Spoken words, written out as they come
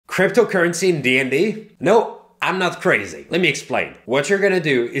Cryptocurrency in D&D? No, I'm not crazy. Let me explain. What you're gonna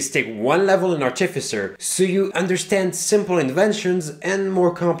do is take one level in Artificer so you understand simple inventions and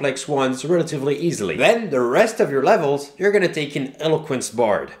more complex ones relatively easily. Then the rest of your levels, you're gonna take in Eloquence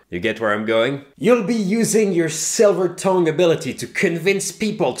Bard. You get where I'm going? You'll be using your Silver Tongue ability to convince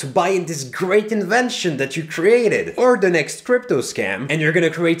people to buy in this great invention that you created, or the next crypto scam, and you're gonna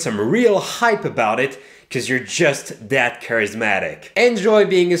create some real hype about it because you're just that charismatic. Enjoy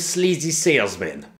being a sleazy salesman.